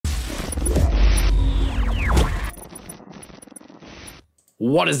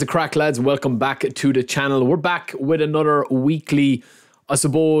What is the crack, lads? Welcome back to the channel. We're back with another weekly, I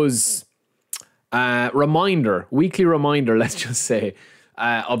suppose, weekly reminder, let's just say,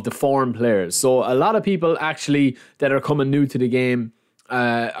 of the form players. So a lot of people actually that are coming new to the game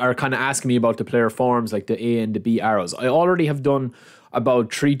are kind of asking me about the player forms, like the A and the B arrows. I already have done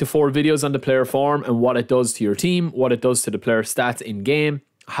about 3 to 4 videos on the player form and what it does to your team, what it does to the player stats in game,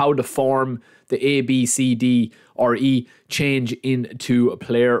 how the form, the A, B, C, D, or E change into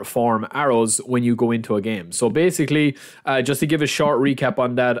player form arrows when you go into a game. So basically, just to give a short recap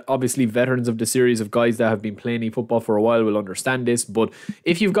on that, obviously veterans of the series of guys that have been playing eFootball for a while will understand this, but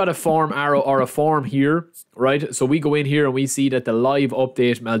if you've got a form arrow or a form here, right, so we go in here and we see that the live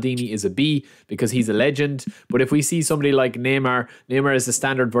update Maldini is a B because he's a legend, but if we see somebody like Neymar is the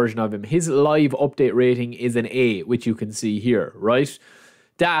standard version of him, his live update rating is an A, which you can see here, right?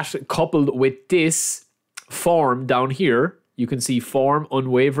 That coupled with this form down here, you can see form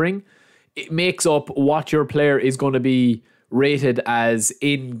unwavering, it makes up what your player is going to be rated as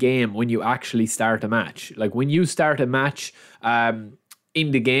in game when you actually start a match. Like when you start a match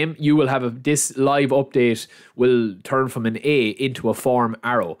in the game, you will have this live update will turn from an A into a form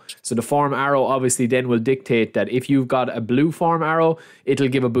arrow. So the form arrow obviously then will dictate that if you've got a blue form arrow, it'll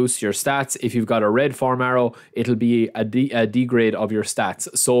give a boost to your stats. If you've got a red form arrow, it'll be a degrade of your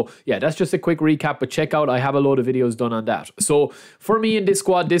stats. So yeah, that's just a quick recap, but check out, I have a load of videos done on that. So for me in this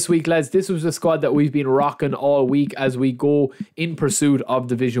squad this week, lads, this was the squad that we've been rocking all week as we go in pursuit of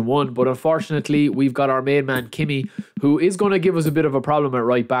Division 1. But unfortunately, we've got our main man, Kimi, who is going to give us a bit of a problem at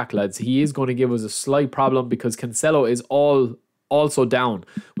right back, lads. He is going to give us a slight problem because Cancelo is also down.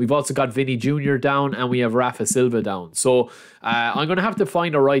 We've also got Vinny Jr. down and we have Rafa Silva down. So I'm going to have to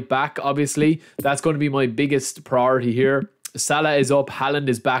find a right back, obviously. That's going to be my biggest priority here. Salah is up. Haaland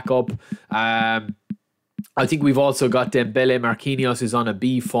is back up. I think we've also got Dembele. Marquinhos is on a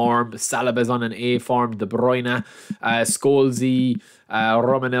B form. Salah is on an A form. De Bruyne, Scholzi,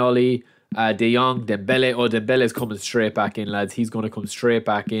 Romagnoli, De Jong, Dembele. Oh, Dembele's coming straight back in, lads. He's going to come straight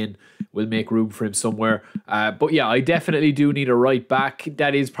back in. We'll make room for him somewhere. But yeah, I definitely do need a right back.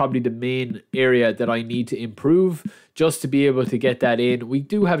 That is probably the main area that I need to improve just to be able to get that in. We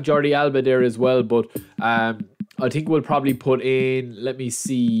do have Jordi Alba there as well, but I think we'll probably put in, let me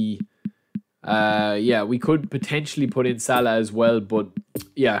see. Yeah, we could potentially put in Salah as well, but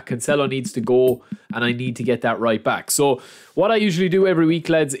yeah, Cancelo needs to go and I need to get that right back. So what I usually do every week,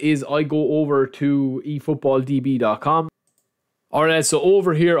 lads, is I go over to eFootballDB.com. Alright, so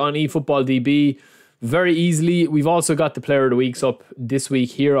over here on eFootballDB, very easily, we've also got the player of the weeks up this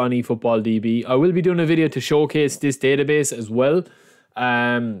week here on eFootballDB. I will be doing a video to showcase this database as well,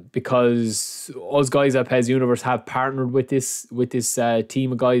 because us guys at PES Universe have partnered with this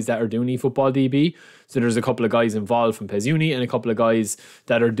team of guys that are doing eFootballDB. So there's a couple of guys involved from PES Uni and a couple of guys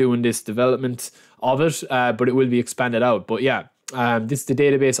that are doing this development of it, but it will be expanded out. But yeah, this is the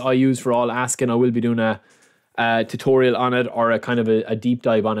database I use for all asking. I will be doing a tutorial on it or a kind of a deep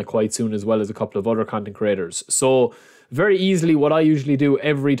dive on it quite soon, as well as a couple of other content creators. So very easily, what I usually do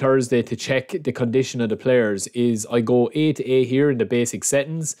every Thursday to check the condition of the players is I go A to A here in the basic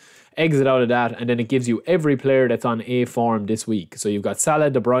settings, exit out of that, and then it gives you every player that's on A form this week. So you've got Salah,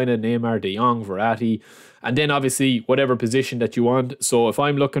 De Bruyne, Neymar, De Jong, Verratti, and then obviously whatever position that you want. So if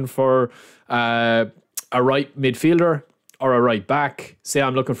I'm looking for a right midfielder or a right back, say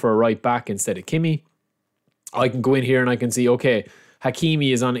I'm looking for a right back instead of Kimi, I can go in here and I can see, okay,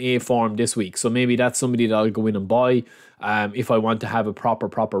 Hakimi is on A form this week. So maybe that's somebody that I'll go in and buy if I want to have a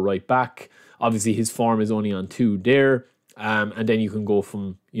proper right back. Obviously, his form is only on 2 there. And then you can go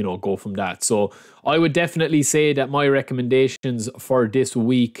from that. So I would definitely say that my recommendations for this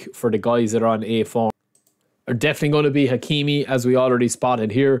week for the guys that are on A form are definitely going to be Hakimi, as we already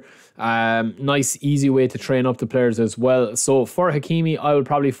spotted here. Nice, easy way to train up the players as well. So for Hakimi, I will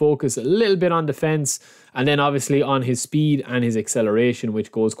probably focus a little bit on defense and then obviously on his speed and his acceleration,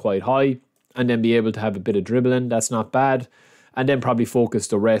 which goes quite high, and then be able to have a bit of dribbling. That's not bad. And then probably focus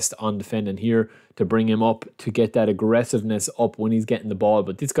the rest on defending here to bring him up, to get that aggressiveness up when he's getting the ball.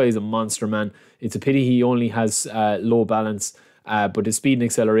 But this guy is a monster, man. It's a pity he only has low balance, but his speed and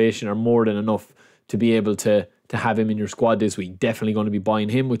acceleration are more than enough to be able to have him in your squad this week. Definitely going to be buying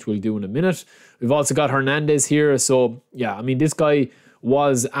him, which we'll do in a minute. We've also got Hernandez here. So yeah, I mean, this guy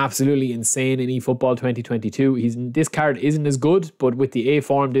was absolutely insane in eFootball 2022. This card isn't as good, but with the A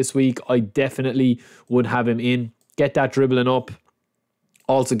form this week, I definitely would have him in. Get that dribbling up.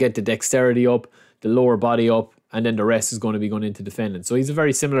 Also get the dexterity up, the lower body up, and then the rest is going to be going into defending. So he's a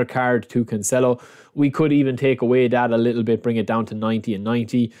very similar card to Cancelo. We could even take away that a little bit, bring it down to 90 and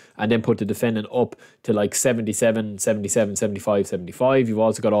 90, and then put the defending up to like 77, 77, 75, 75. You've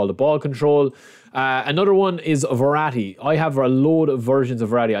also got all the ball control. Another one is Verratti. I have a load of versions of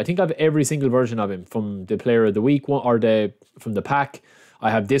Verratti. I think I have every single version of him, from the Player of the Week one, or from the pack.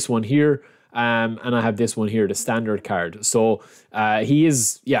 I have this one here. And I have this one here, the standard card. So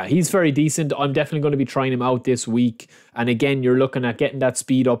he's very decent. I'm definitely going to be trying him out this week. And again, you're looking at getting that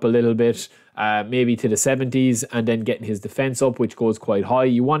speed up a little bit, maybe to the 70s, and then getting his defense up, which goes quite high.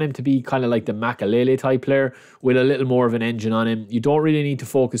 You want him to be kind of like the Makalele type player with a little more of an engine on him. You don't really need to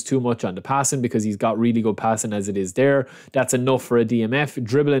focus too much on the passing because he's got really good passing as it is there. That's enough for a DMF.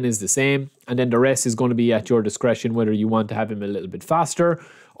 Dribbling is the same. And then the rest is going to be at your discretion, whether you want to have him a little bit faster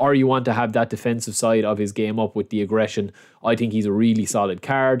or you want to have that defensive side of his game up with the aggression. I think he's a really solid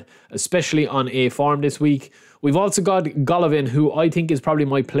card, especially on A form this week. We've also got Golovin, who I think is probably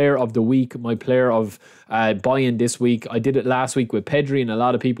my player of the week, my player of buy-in this week. I did it last week with Pedri, and a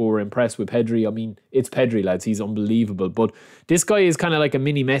lot of people were impressed with Pedri. I mean, it's Pedri, lads. He's unbelievable. But this guy is kind of like a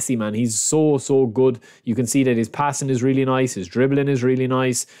mini Messi, man. He's so good. You can see that his passing is really nice. His dribbling is really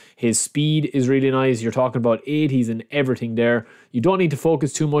nice. His speed is really nice. You're talking about 80s and everything there. You don't need to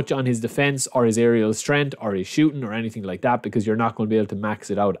focus too much on his defense or his aerial strength or his shooting or anything like that, because you're not going to be able to max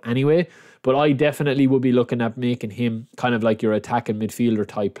it out anyway. But I definitely will be looking at making him kind of like your attacking midfielder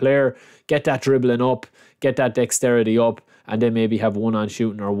type player. Get that dribbling up, get that dexterity up, and then maybe have one on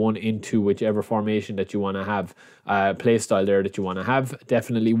shooting or one into whichever formation that you want to have, play style there that you want to have.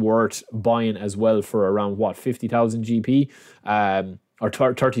 Definitely worth buying as well for around, 50,000 GP. Or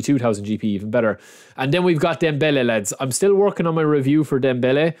 32,000 GP, even better. And then we've got Dembele, lads. I'm still working on my review for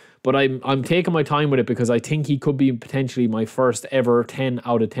Dembele, but I'm taking my time with it because I think he could be potentially my first ever 10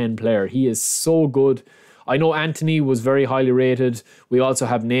 out of 10 player. He is so good. I know Antony was very highly rated. We also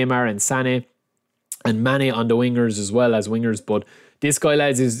have Neymar and Sané and Mane on the wingers as well as wingers, but this guy,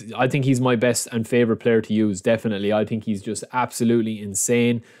 lads, I think he's my best and favourite player to use, definitely. I think he's just absolutely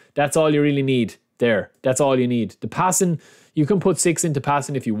insane. That's all you really need there. That's all you need. The passing, you can put 6 into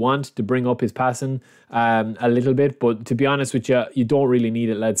passing if you want to bring up his passing a little bit, but to be honest with you, you don't really need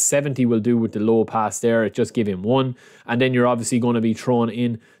it, lads. 70 will do with the low pass there. It just give him 1, and then you're obviously going to be throwing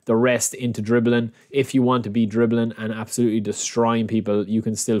in the rest into dribbling. If you want to be dribbling and absolutely destroying people, you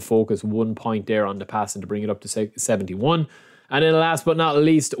can still focus 1 point there on the passing to bring it up to 71. And then last but not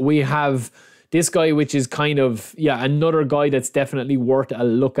least, we have this guy, which is kind of, another guy that's definitely worth a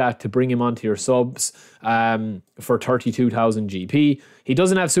look at to bring him onto your subs for 32,000 GP. He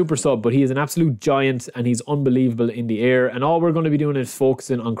doesn't have super sub, but he is an absolute giant and he's unbelievable in the air. And all we're going to be doing is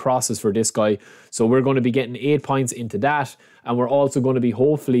focusing on crosses for this guy. So we're going to be getting 8 points into that. And we're also going to be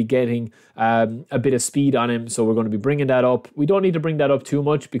hopefully getting a bit of speed on him. So we're going to be bringing that up. We don't need to bring that up too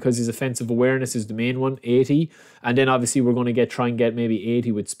much because his offensive awareness is the main one, 80. And then obviously we're going to try and get maybe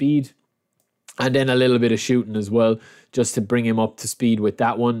 80 with speed. And then a little bit of shooting as well, just to bring him up to speed with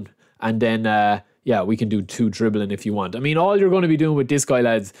that one. And then, we can do 2 dribbling if you want. I mean, all you're going to be doing with this guy,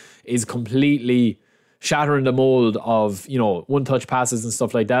 lads, is completely shattering the mold of, one-touch passes and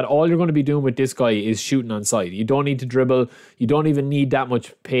stuff like that. All you're going to be doing with this guy is shooting on sight. You don't need to dribble. You don't even need that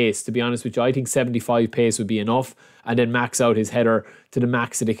much pace, to be honest with you. I think 75 pace would be enough. And then max out his header to the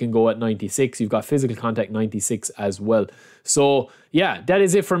max that it can go at 96. You've got physical contact 96 as well. So, that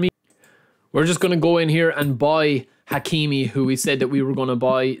is it for me. We're just going to go in here and buy Hakimi, who we said that we were going to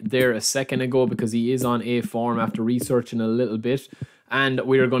buy there a second ago because he is on A form after researching a little bit. And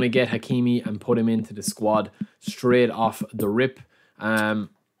we are going to get Hakimi and put him into the squad straight off the rip. I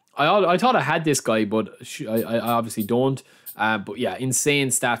thought I had this guy, but I obviously don't. But yeah, insane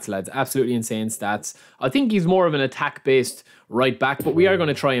stats, lads. Absolutely insane stats. I think he's more of an attack-based right back, but we are going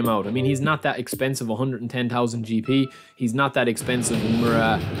to try him out. I mean, he's not that expensive, 110,000 GP. He's not that expensive, and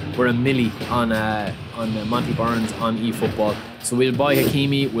we're a milli on Monty Burns on eFootball. So we'll buy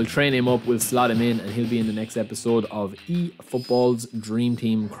Hakimi, we'll train him up, we'll slot him in, and he'll be in the next episode of eFootball's Dream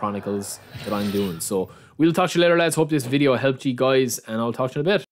Team Chronicles that I'm doing. So we'll talk to you later, lads. Hope this video helped you guys, and I'll talk to you in a bit.